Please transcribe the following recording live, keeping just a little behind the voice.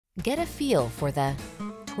Get a feel for the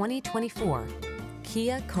 2024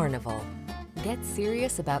 Kia Carnival. Get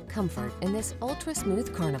serious about comfort in this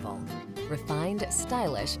ultra-smooth Carnival. Refined,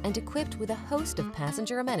 stylish, and equipped with a host of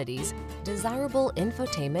passenger amenities, desirable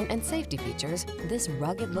infotainment and safety features, this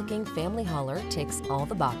rugged-looking family hauler ticks all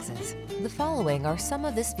the boxes. The following are some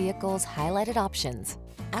of this vehicle's highlighted options: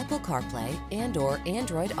 Apple CarPlay and/or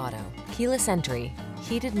Android Auto, keyless entry,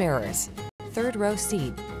 heated mirrors, third row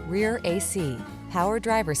seat, rear AC, power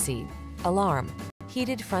driver seat, alarm,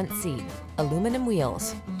 heated front seat, aluminum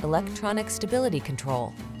wheels, electronic stability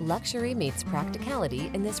control. Luxury meets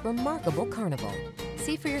practicality in this remarkable Carnival.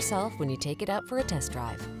 See for yourself when you take it out for a test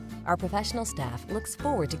drive. Our professional staff looks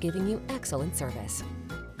forward to giving you excellent service.